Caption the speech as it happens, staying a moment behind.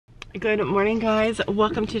Good morning, guys.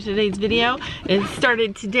 Welcome to today's video. It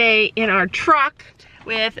started today in our truck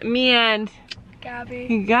with me and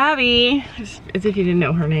Gabby, as if you didn't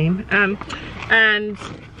know her name. And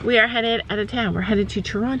we are headed out of town. We're headed to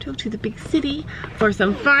Toronto, to the big city, for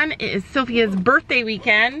some fun. It is Sophia's birthday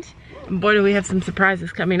weekend. And boy, do we have some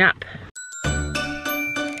surprises coming up.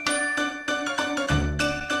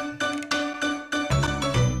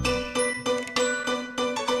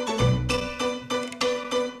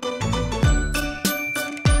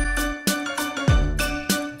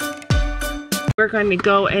 We're going to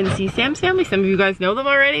go and see Sam's family. Some of you guys know them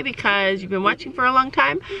already because you've been watching for a long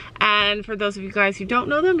time. And for those of you guys who don't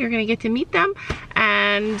know them, you're going to get to meet them.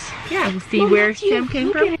 And yeah, we'll see where Sam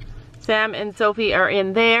came from. Sam and Sophie are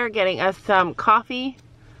in there getting us some coffee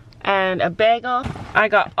and a bagel. I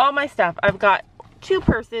got all my stuff. I've got two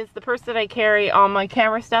purses. The purse that I carry all my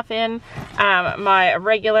camera stuff in, my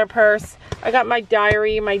regular purse. I got my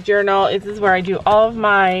diary, my journal. This is where I do all of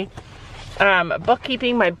my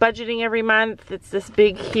bookkeeping, my budgeting every month. It's this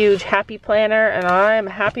big, huge, happy planner, and I'm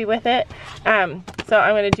happy with it. So I'm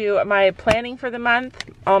going to do my planning for the month,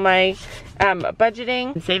 all my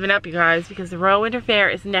budgeting. I'm saving up, you guys, because the Royal Winter Fair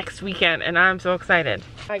is next weekend, and I'm so excited.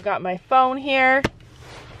 I got my phone here.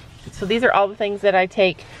 So these are all the things that I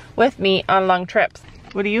take with me on long trips.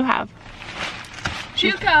 What do you have?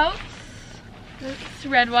 2 coats. This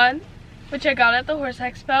red one, which I got at the Horse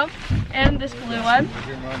Expo, and this blue one.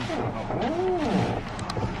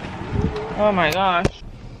 Oh my gosh.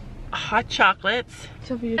 Hot chocolates.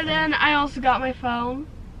 And then I also got my phone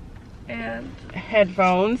and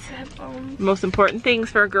headphones. Most important things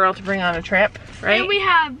for a girl to bring on a trip, right? And we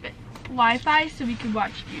have Wi-Fi so we can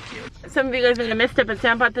watch YouTube. Some of you guys may have missed it, but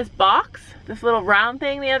Sam bought this box, this little round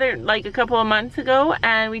thing a couple of months ago,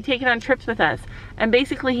 and we take it on trips with us. And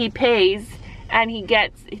basically he pays, and he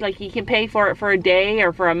gets, like, he can pay for it for a day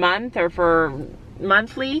or for a month or for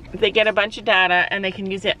monthly. They get a bunch of data and they can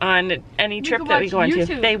use it on any trip that we go on to.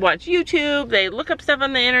 They watch YouTube, they look up stuff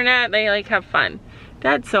on the internet, they like have fun.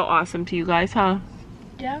 That's so awesome to you guys, huh?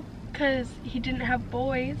 Yeah, because he didn't have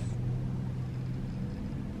boys.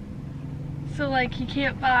 So like he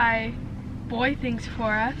can't buy boy things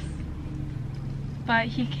for us, but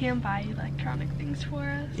he can buy electronic things for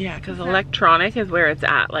us. Yeah, because electronic is where it's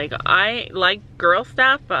at. Like, I like girl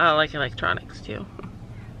stuff, but I like electronics too.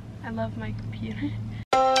 I love my computer.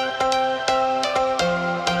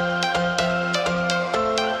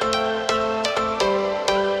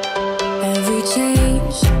 Every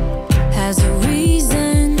change has a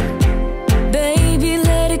reason. Baby,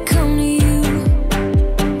 let it come to you.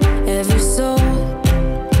 Every soul,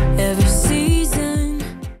 every season.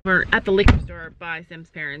 We're at the liquor store by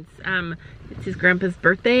Sam's parents. It's his grandpa's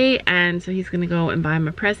birthday, and so he's gonna go and buy him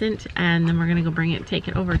a present, and then we're gonna go take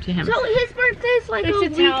it over to him. So his birthday's like a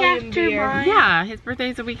week after mine. Yeah, his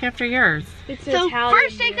birthday's a week after yours. It's so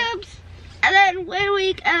first Jacob's, and then 1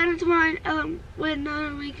 week, and then it's mine,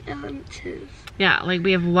 another week, and then it's his. Yeah, like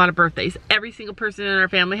we have a lot of birthdays. Every single person in our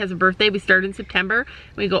family has a birthday. We start in September,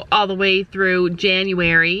 we go all the way through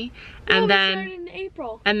January, and then we start in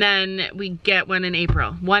April. And then we get one in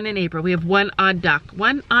April. One in April. We have one odd duck.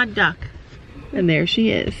 One odd duck. And there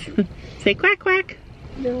she is. Say quack quack.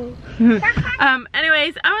 No.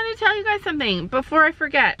 Anyways, I want to tell you guys something before I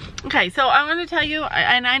forget. Okay, so I want to tell you,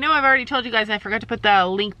 and I know I've already told you guys, I forgot to put the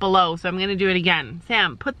link below, so I'm going to do it again.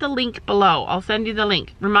 Sam, put the link below. I'll send you the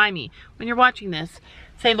link. Remind me when you're watching this.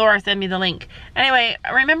 Say, Laura, send me the link. Anyway,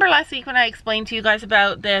 remember last week when I explained to you guys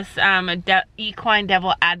about this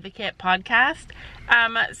Equinedevilsadvocate podcast?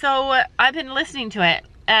 So I've been listening to it,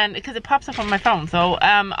 and because it pops up on my phone. So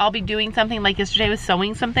I'll be doing something, like yesterday I was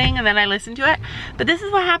sewing something, and then I listened to it. But this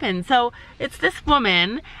is what happened. So it's this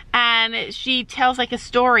woman, and she tells like a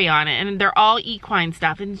story on it, and they're all equine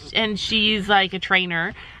stuff, and she's like a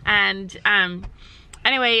trainer. And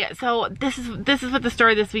anyway, so this is what the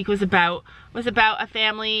story this week was about. Was about a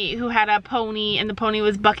family who had a pony, and the pony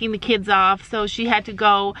was bucking the kids off, so she had to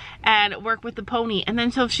go and work with the pony. And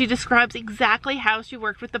then so she describes exactly how she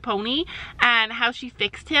worked with the pony and how she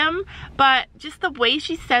fixed him, but just the way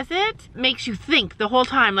she says it makes you think the whole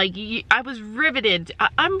time. Like, I was riveted.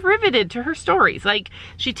 I'm riveted to her stories. Like,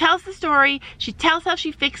 she tells the story, she tells how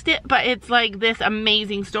she fixed it, but it's like this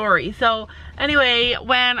amazing story. So anyway,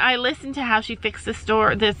 when I listened to how she fixed this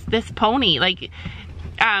pony, like,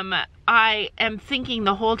 I am thinking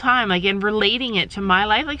the whole time, like, and relating it to my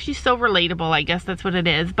life. Like, she's so relatable, I guess that's what it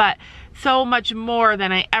is, but so much more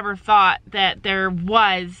than I ever thought that there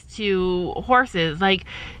was to horses. Like,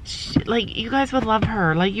 you guys would love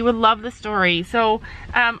her. Like, you would love the story. So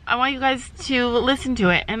I want you guys to listen to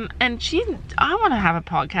it. And I want to have a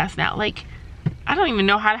podcast now. Like, I don't even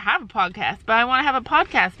know how to have a podcast, but I want to have a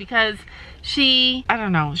podcast because I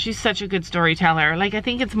don't know, she's such a good storyteller. Like, I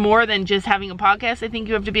think it's more than just having a podcast. I think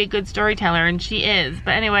you have to be a good storyteller, and she is.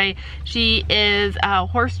 But anyway, she is a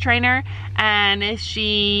horse trainer, and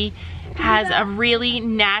she has a really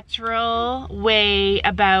natural way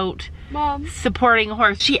about supporting a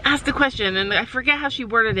horse. She asked a question, and I forget how she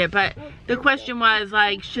worded it, but the question was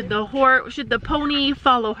like, should the pony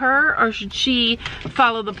follow her, or should she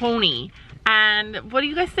follow the pony? And what do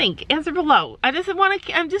you guys think? Answer below. I'm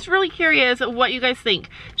just really curious what you guys think.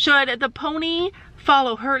 Should the pony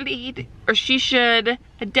follow her lead, or she should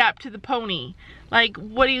adapt to the pony? Like,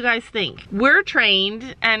 what do you guys think? We're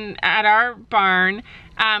trained, and at our barn,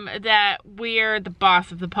 that we're the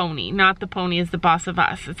boss of the pony, not the pony is the boss of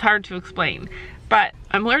us. It's hard to explain, but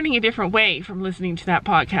I'm learning a different way from listening to that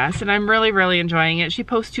podcast, and I'm really, really enjoying it. She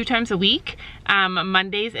posts 2 times a week,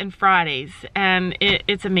 Mondays and Fridays, and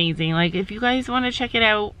it's amazing. Like, if you guys want to check it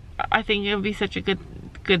out, I think it would be such a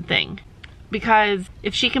good thing. Because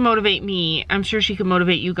if she can motivate me, I'm sure she can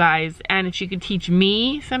motivate you guys. And if she could teach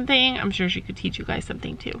me something, I'm sure she could teach you guys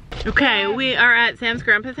something too. Okay, we are at Sam's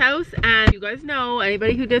grandpa's house, and you guys know,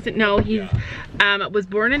 anybody who doesn't know, he was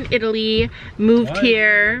born in Italy, moved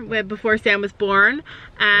here before Sam was born,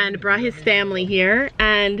 and brought his family here.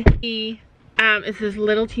 And he is this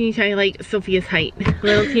little teeny tiny, like Sophia's height,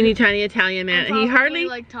 little teeny tiny Italian man. He hardly,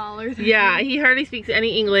 like, taller than yeah, he hardly speaks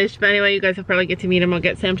any English, but anyway, you guys will probably get to meet him. I'll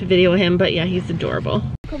get Sam to video him, but yeah, he's adorable.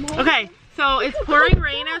 Okay, so it's pouring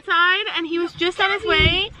rain outside, and he was just on his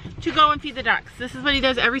way to go and feed the ducks. This is what he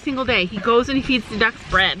does every single day. He goes and he feeds the ducks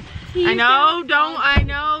bread. I know,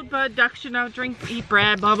 but ducks should not eat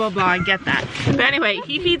bread, blah, blah, blah, I get that. But anyway,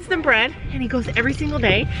 he feeds them bread, and he goes every single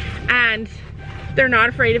day, and they're not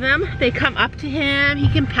afraid of him. They come up to him, he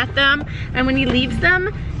can pet them, and when he leaves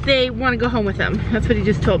them, they want to go home with him. That's what he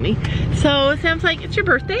just told me. So Sam's like, it's your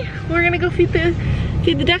birthday, we're gonna go feed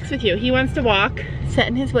the ducks with you. He wants to walk, set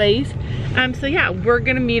in his ways. So yeah, we're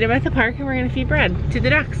gonna meet him at the park, and we're gonna feed bread to the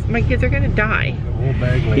ducks. My kids are gonna die. Old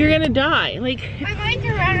bag lady. You're gonna die. Like, I'm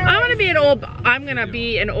gonna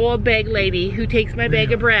be an old bag lady who takes my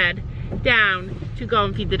bag of bread down to go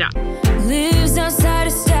and feed the ducks. Lives outside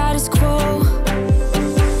of status quo.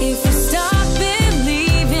 If you stop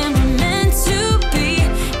believing we're meant to be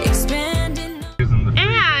expanding.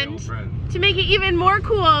 And to make it even more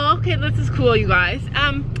cool, okay, this is cool, you guys.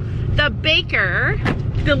 The baker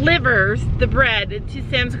delivers the bread to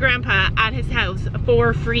Sam's grandpa at his house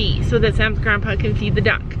for free, so that Sam's grandpa can feed the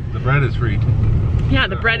duck. The bread is free. Yeah,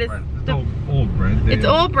 the bread is old bread. It's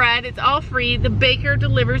old bread, it's all free. The baker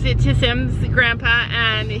delivers it to Sam's grandpa,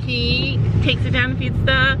 and he takes it down and feeds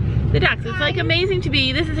the ducks. It's like amazing to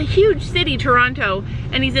be. This is a huge city, Toronto,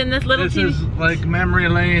 and he's in this little This is like memory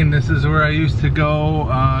lane. This is where I used to go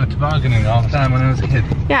tobogganing all the time when I was a kid.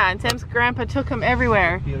 Yeah, and Sam's grandpa took him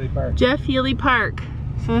everywhere. Healy Park. Jeff Healy Park.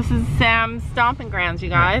 So this is Sam's stomping grounds, you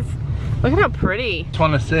guys. Look at how pretty. Just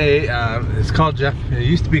want to say, it's called Jeff. It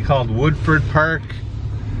used to be called Woodford Park,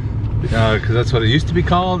 because that's what it used to be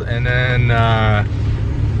called. And then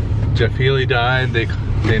Jeff Healy died. They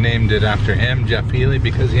named it after him, Jeff Healy,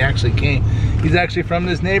 because he's actually from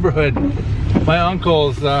this neighborhood. My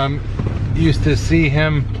uncles used to see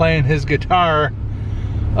him playing his guitar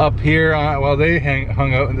up here while they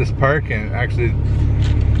hung out in this park, and actually,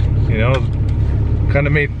 you know, kind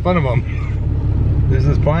of made fun of him. There's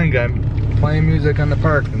this blind guy playing music on the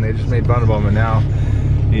park, and they just made fun of him, and now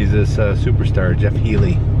he's this superstar, Jeff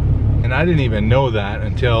Healy. And I didn't even know that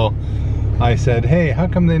until I said, hey, how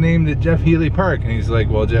come they named it Jeff Healy Park? And he's like,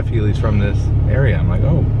 well, Jeff Healy's from this area. I'm like,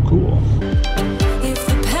 oh, cool. If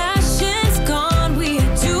the passion's gone, we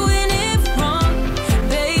are doing it wrong.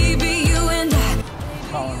 Baby, you and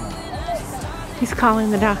I. He's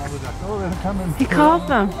calling the ducks. Oh, they're coming. He calls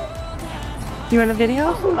them. You want a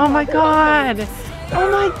video? Oh my god. Oh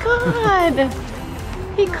my god.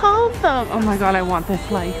 He calls them. Oh my god, I want this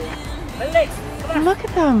life. Look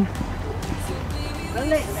at them.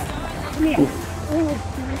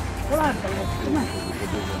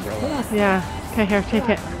 Yeah. Okay, here, take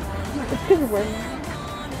it.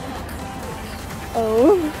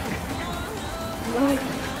 Oh.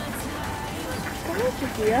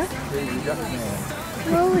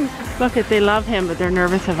 Look at, they love him, but they're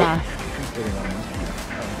nervous of us.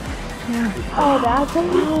 Yeah. Oh, that's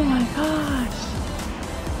Oh my gosh.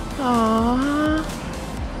 Aww.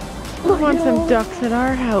 We want some ducks at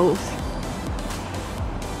our house.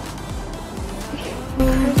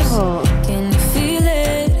 Oh. Can you feel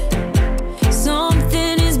it?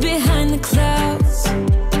 Something is behind the clouds.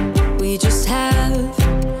 We just have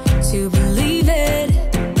to believe it,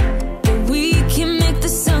 that we can make the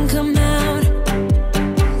sun come out.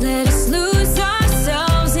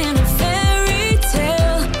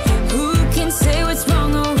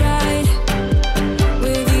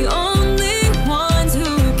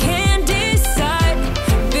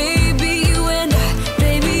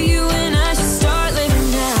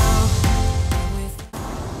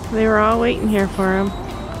 were all waiting here for him.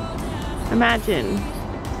 Imagine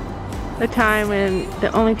the time when the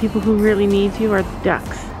only people who really need you are the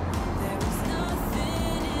ducks.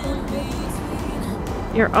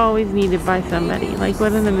 You're always needed by somebody. Like,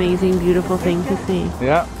 what an amazing, beautiful thing to see.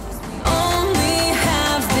 Yeah.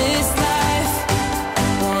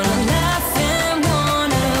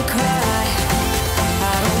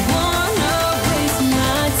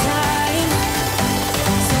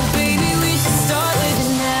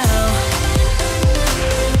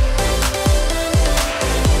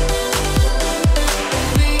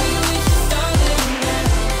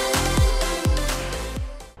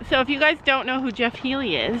 So if you guys don't know who Jeff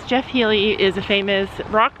Healey is a famous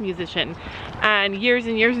rock musician. And years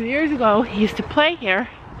and years and years ago, he used to play here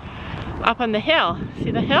up on the hill.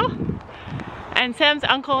 See the hill? And Sam's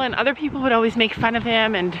uncle and other people would always make fun of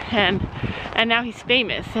him, and now he's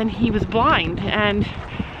famous, and he was blind. And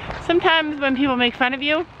sometimes when people make fun of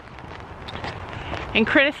you and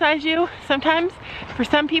criticize you, sometimes, for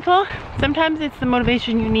some people, sometimes it's the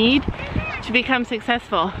motivation you need to become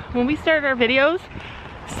successful. When we started our videos,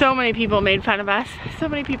 so many people made fun of us, so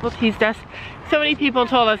many people teased us, so many people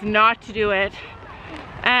told us not to do it,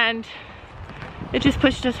 and it just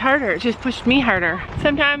pushed us harder. It just pushed me harder.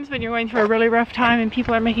 Sometimes when you're going through a really rough time and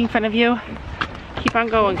people are making fun of you, keep on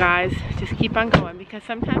going, guys. Just keep on going, because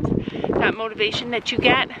sometimes that motivation that you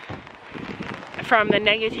get from the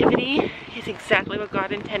negativity is exactly what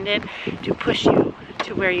God intended to push you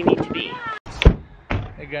to where you need to be.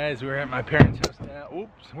 Hey guys, we're at my parents' house now.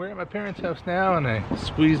 Oops, we're at my parents' house now, and I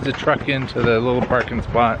squeezed the truck into the little parking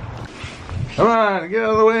spot. Come on, get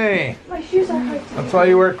out of the way. My shoes are hard. That's why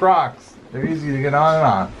you wear Crocs. They're easy to get on and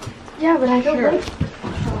on. Yeah, but I don't like.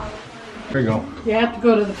 Here you go. You have to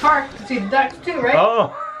go to the park to see the ducks too, right?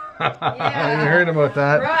 Oh, you heard about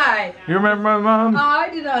that. Right. You remember my mom? Oh,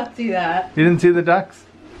 I did not see that. You didn't see the ducks?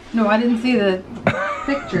 No, I didn't see the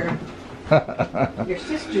picture. Your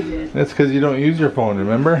sister did. That's because you don't use your phone,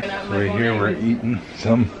 remember? Right here we're eating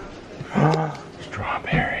some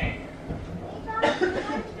strawberry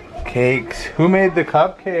cakes. Who made the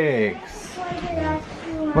cupcakes?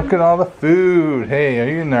 Look at all the food. Hey, are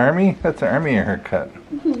you in the army? That's an army haircut.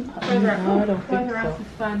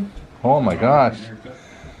 Oh my gosh.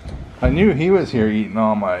 I knew he was here eating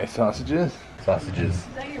all my sausages. Sausages.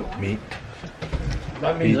 Meat.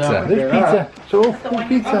 Pizza. There's pizza. So, there's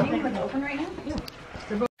pizza.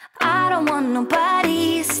 I don't want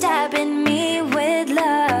nobody stabbing me with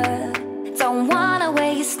love. Don't wanna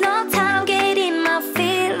waste no time getting my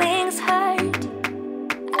feelings hurt.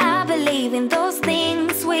 I believe in those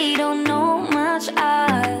things we don't know much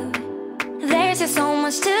of. There's just so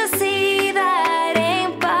much to see that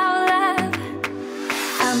ain't about love.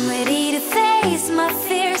 I'm ready to face my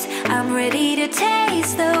fears. I'm ready to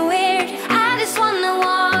taste the weird. I just wanna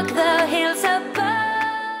walk the hills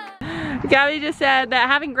above. Gabby just said that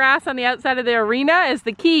having grass on the outside of the arena is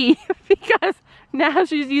the key because now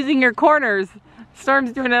she's using her corners.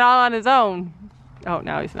 Storm's doing it all on his own. Oh,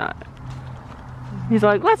 no, he's not. He's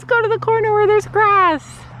like, let's go to the corner where there's grass.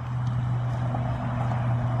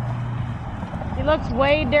 He looks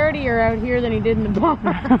way dirtier out here than he did in the bar.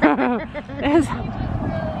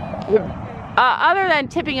 Other than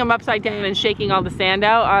tipping him upside down and shaking all the sand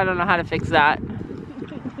out, I don't know how to fix that.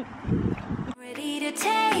 Ready to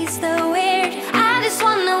taste the weird. I just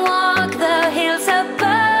wanna walk the hills above.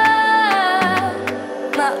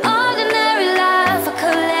 My ordinary life, I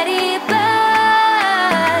could let it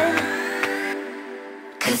burn.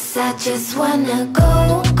 'Cause I just wanna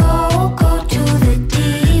go to the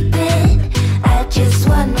deep end. I just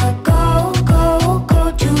wanna go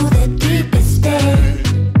to the deepest end.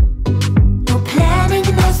 No planning,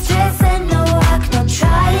 no stress, and no work, no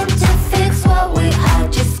trying to fix what we are.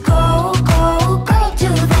 Just go to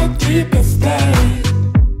the deepest end.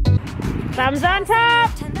 Thumbs on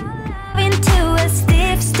top! Into a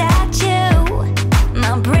stiff statue.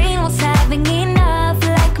 My brain was having enough,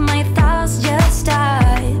 like my thoughts just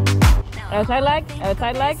stopped. Outside leg,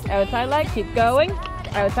 outside leg, outside leg, keep going.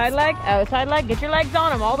 Outside leg, get your legs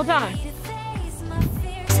on them all the time.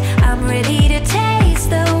 I'm ready to taste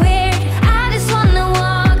the weird. I just wanna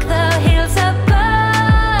walk the hills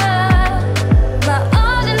above. My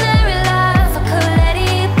ordinary life, I could let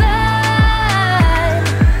it burn.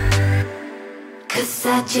 'Cause I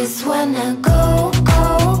just wanna go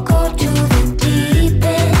to the deep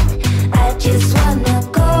end. I just wanna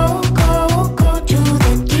go to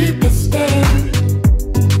the deepest end.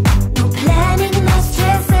 No planning, no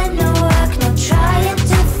stress, and no work, no trying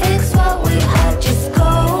to fix what we are. Just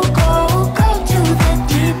go to the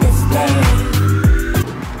deepest end.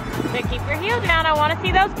 Then keep your heel down, I want to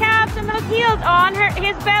see those calves and those heels on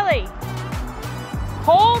his belly.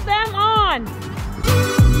 Hold them on.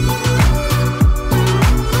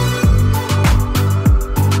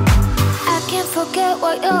 I can't forget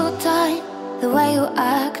what you've done. The way you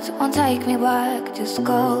act won't take me back. Just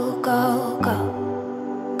go, go,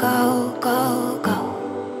 go. Go, go, go.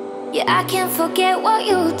 Yeah, I can't forget what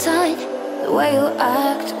you've done. The way you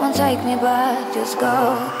act won't take me back. Just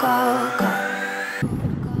go, go, go.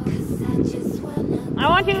 I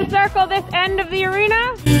want you to circle this end of the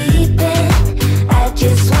arena. I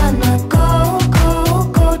just wanna go,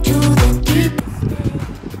 go, go to the deep.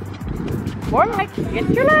 More like, get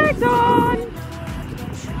your legs on.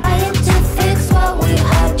 Trying to fix what we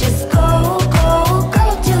have. Just go, go,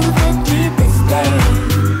 go to the deepest day.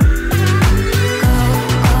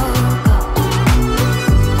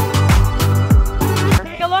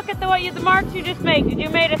 Take a look at the marks you just made. Did you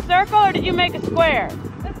make a circle or did you make a square? A square.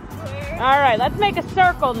 All right, let's make a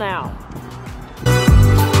circle now.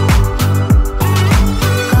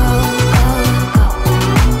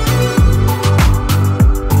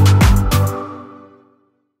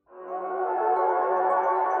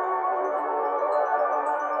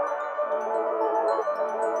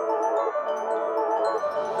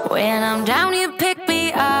 When I'm down, you pick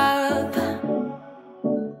me up.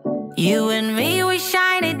 You and me, we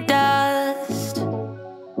shiny dust,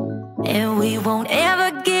 and we won't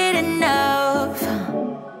ever get enough.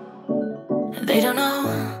 They don't know,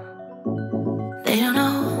 they don't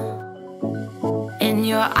know. In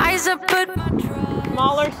your eyes I put my trust.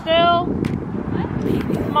 Smaller still.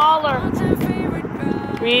 Smaller.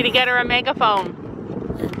 We need to get her a megaphone.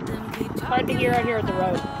 It's hard to hear out here at the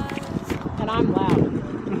road. And I'm loud.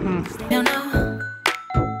 They'll know,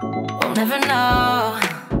 we'll never know.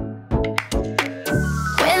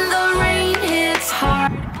 When the rain hits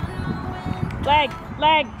hard. Leg,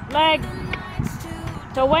 leg, leg.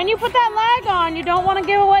 So when you put that leg on, you don't want to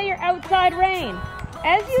give away your outside rein.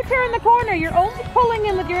 As you turn the corner, you're only pulling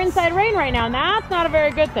in with your inside rein right now, and that's not a very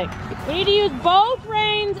good thing. We need to use both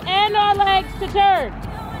reins and our legs to turn.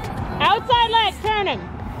 Outside leg, turning.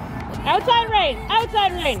 Outside rein,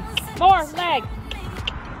 outside rein. More leg.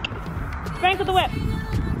 Strength of the whip.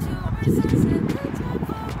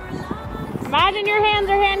 Imagine your hands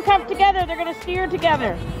are handcuffed together. They're going to steer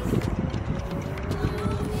together.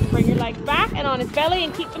 Bring your legs back and on his belly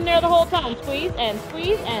and keep them there the whole time. Squeeze and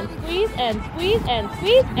squeeze and squeeze and squeeze and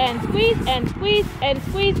squeeze and squeeze and squeeze and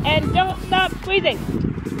squeeze and don't stop squeezing.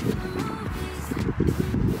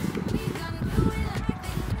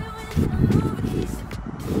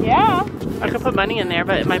 Yeah. I could put money in there,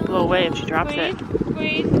 but it might blow away if she drops it.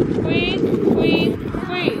 Squeeze, squeeze, squeeze,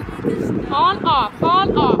 squeeze. On, off,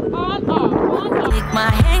 on, off, on, off, on, off. Take my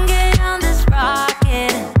hand, get on this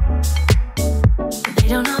rocket. They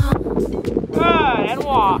don't know. Good, and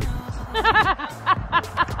walk.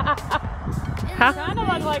 Huh? Kind of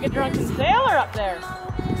look like a drunken sailor up there.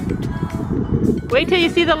 Wait till you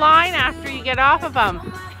see the line after you get off of them.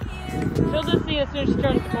 She'll just see as soon as she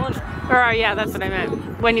turns the corner. Or yeah, that's what I meant.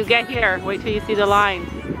 When you get here, wait till you see the line.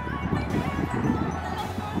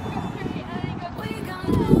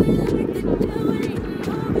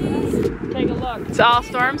 Take a look. It's all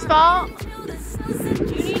Storm's fault? You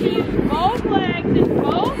need to use both legs and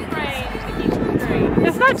both reins to keep it straight.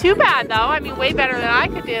 It's not too bad though. I mean, way better than I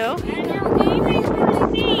could do. And you're aiming for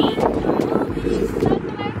the sea.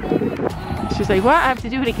 She's like, what? I have to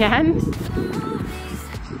do it again?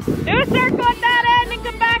 Do a circle at that end and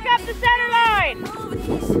come back up the center line. The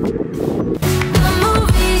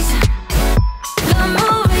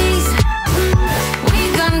movies, we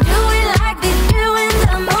gon' do it like they do in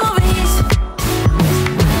the movies.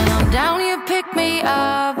 When I'm down, you pick me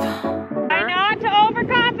up. Try not to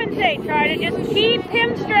overcompensate. Try to just keep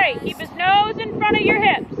him straight. Keep his nose in front of your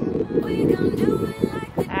hips.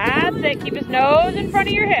 That's it. Keep his nose in front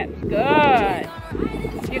of your hips. Good.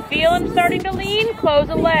 If you feel him starting to lean, close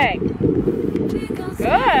a leg.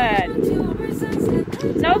 Good.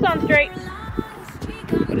 Nose on straight.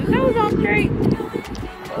 Put his nose on straight.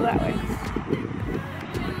 Go that way.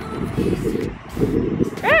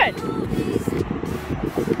 Good.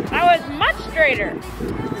 That was much straighter.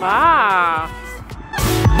 Wow.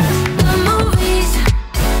 The movies,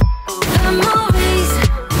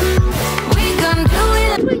 we gon' do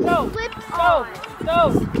it. Go, go, go,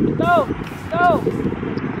 go, go.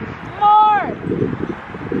 More.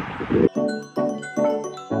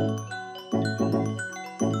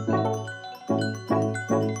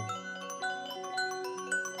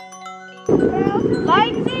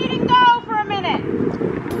 Light seat and go for a minute.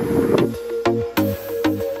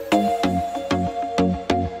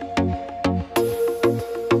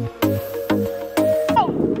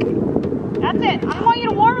 second. I want you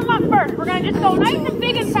to warm them up first. We're going to just go nice and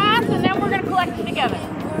big and fast, and then we're going to collect them together.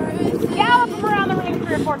 Gallop them around the ring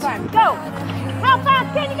 3 or 4 times. Go. How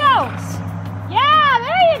fast can you go? Yeah,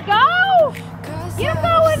 there you go. Get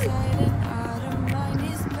going.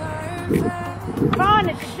 Fun.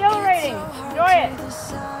 It's exhilarating. Enjoy it.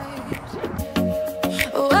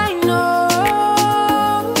 Oh, I know.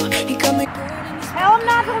 Tell them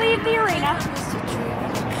not to leave the arena.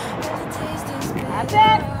 That's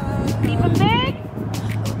it. Keep them big.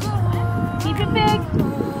 Keep it big.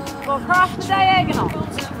 Go across the diagonal.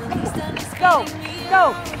 Go,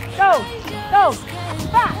 go, go, go.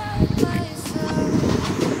 Back.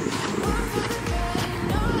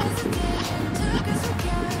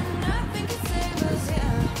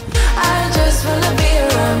 I just wanna be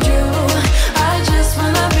around you. I just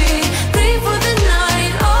wanna be free for the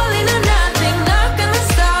night. All in or nothing, not gonna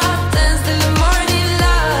stop. Dance till the morning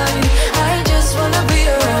light. I just wanna be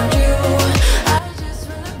around you. I just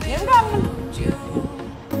wanna be around you.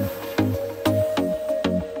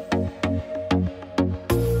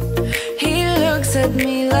 He looks at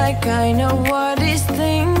me like I know what he's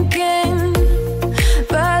thinking,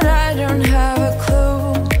 but I don't have a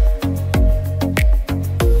clue.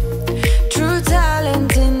 True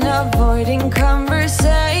talent in avoiding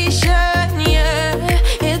conversation, yeah,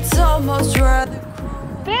 it's almost rather.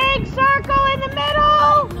 Big circle in the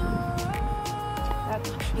middle.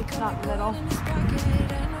 It's not middle.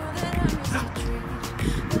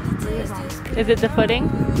 Is it the footing?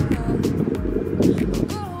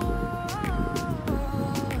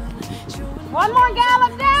 One more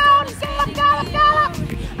gallop down. Gallop, gallop, gallop.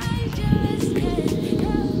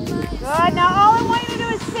 Good. Now all I want you to do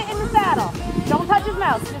is sit in the saddle. Don't touch his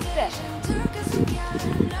mouth. Just sit.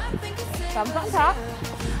 Thumbs on top.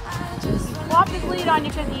 He flopped his lead on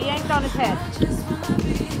you because he yanked on his head.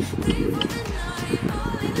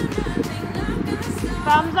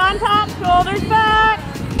 Thumbs on top. Shoulders back.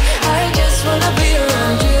 I just wanna be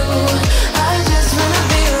around you. I just wanna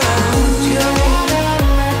be around you.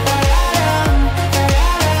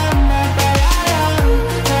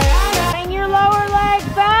 Bring your lower leg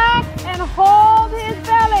back and hold his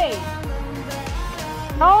belly.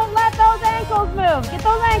 Don't let those ankles move. Get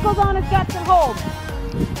those ankles on his guts and hold.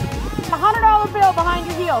 A $100 bill behind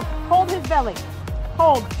your heels. Hold his belly.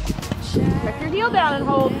 Hold. Press your heel down and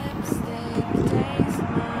hold.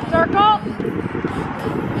 Circle.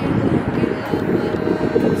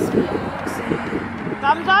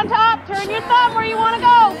 Thumbs on top. Turn your thumb where you want to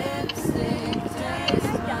go.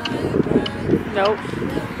 Nope.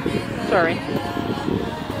 Sorry.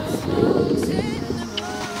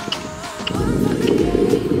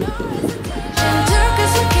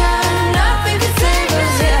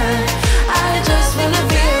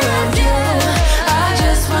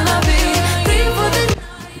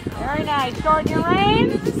 Very nice. Shorten your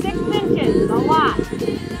reins. 6 inches. A lot.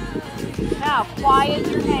 Now quiet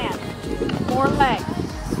your hands. More legs.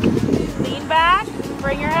 Lean back.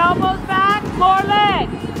 Bring your elbows back. More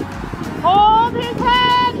legs. Hold his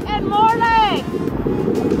head and more legs.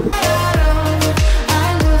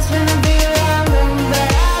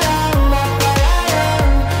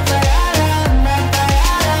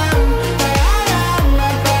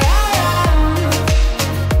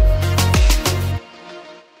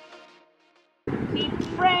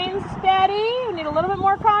 Keep reins steady. We need a little bit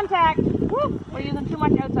more contact. Woo, we're using too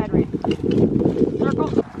much outside rein.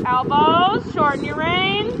 Circle elbows. Shorten your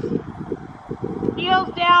reins. Heels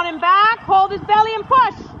down and back. Hold his belly and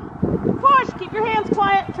push. Push. Keep your hands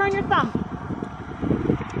quiet. Turn your thumb.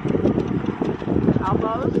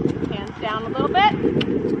 Elbows. Hands down a little bit.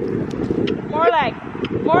 More leg.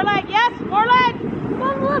 More leg. Yes. More leg.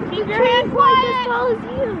 Mom, look. Keep your hands quiet. As tall as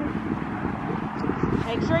you.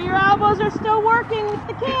 Make sure your elbows are still working with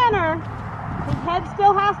the canter. His head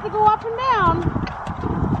still has to go up and down.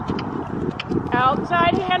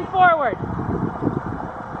 Outside hand forward.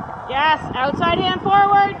 Yes, outside hand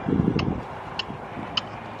forward.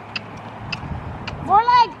 More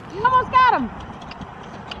leg. You almost got him.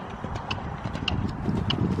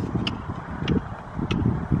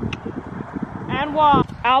 And walk.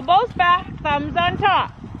 Elbows back, thumbs on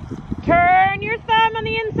top. Turn your thumb on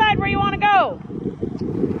the inside where you want to go.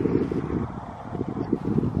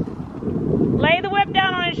 Lay the whip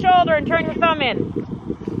down on his shoulder and turn your thumb in.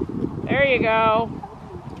 There you go.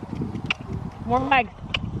 More legs.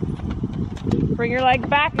 Bring your legs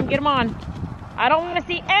back and get them on. I don't want to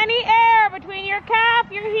see any air between your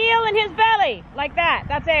calf, your heel, and his belly. Like that.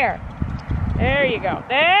 That's air. There you go.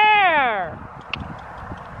 There.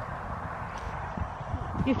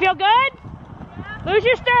 You feel good? Yeah. Lose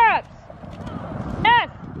your stirrups. Yes.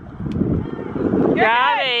 You're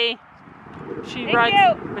good. She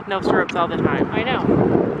rides with no stirrups all the time. I know.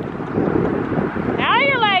 Now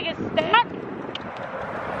your leg is stuck.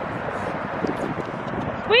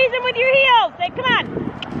 Squeeze him with your heels. Say, come on.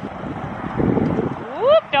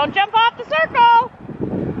 Whoop, don't jump off the circle.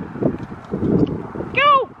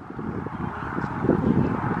 Go.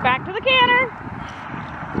 Back to the canter.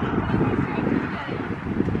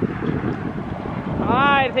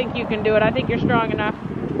 I think you can do it. I think you're strong enough.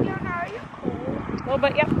 A little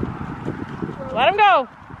bit, yep. Let him go.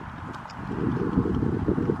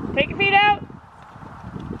 Take your feet out.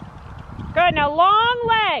 Good, now long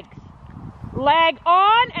legs. Leg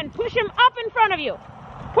on and push him up in front of you.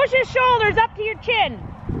 Push his shoulders up to your chin.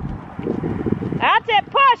 That's it,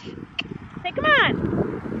 push. Say, come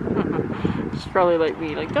on. She's probably like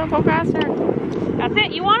me, like, don't go faster. That's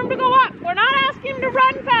it, you want him to go up. We're not asking him to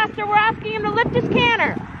run faster, we're asking him to lift his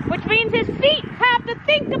canter, which means his feet have to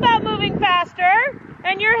think about moving faster,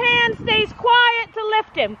 and your hand stays quiet to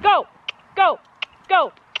lift him. Go, go,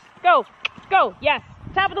 go, go, go. Yes,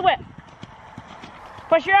 top of the whip.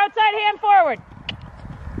 Push your outside hand forward.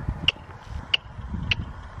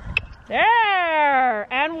 There,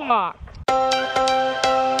 and walk.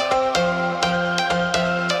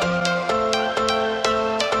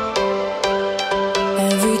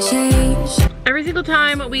 Every single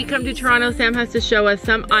time we come to Toronto, Sam has to show us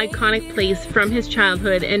some iconic place from his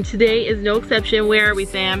childhood, and today is no exception. Where are we,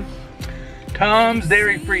 Sam? Tom's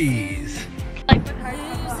Dairy Freeze. I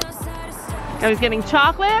was getting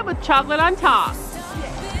chocolate with chocolate on top.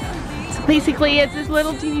 So basically, it's this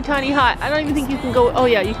little teeny tiny hut. I don't even think you can go, oh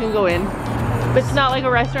yeah, you can go in. But it's not like a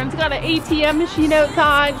restaurant. It's got an ATM machine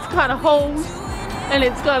outside, it's got a hose, and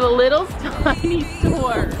it's got a little tiny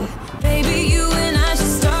store. Baby, you and I should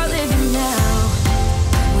start living now,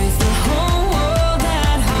 with the whole world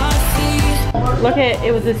at our feet. Look at,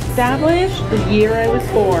 it was established the year I was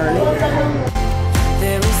born.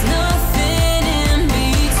 There is nothing in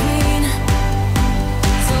between.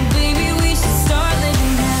 So baby, we should start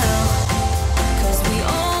living now, 'cause we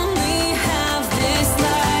only have this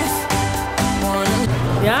life.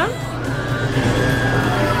 Yeah?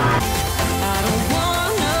 I don't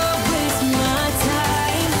wanna waste my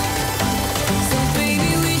time. So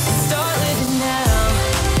baby, we should start living now.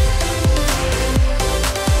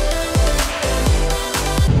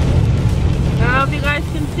 I don't know if you guys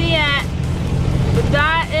can see it, but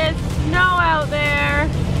that is snow out there.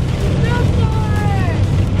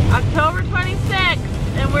 October 26th,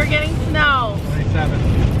 and we're getting snow. 27.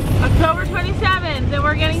 October 27th, and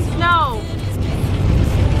we're getting snow.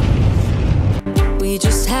 We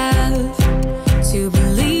just have to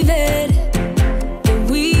believe it, that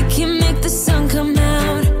we can make the sun come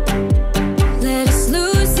out. Let us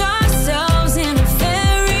lose ourselves in a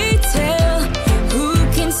fairy tale. Who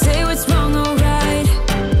can say what's wrong or right?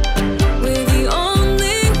 We're the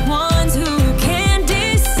only ones who can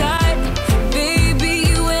decide. Baby,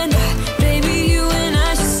 you and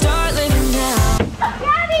I should start living now.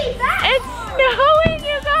 It's snowing,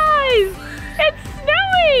 you guys! It's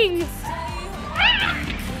snowing!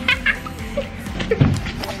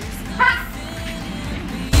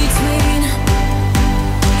 Between.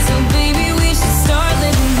 So baby, we should start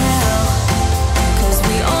living now, 'cause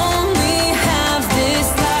we only have this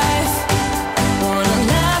life. Wanna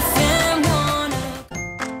laugh and wanna.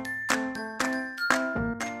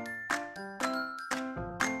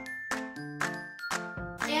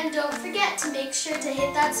 And don't forget to make sure to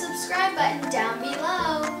hit that subscribe button down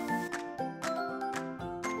below.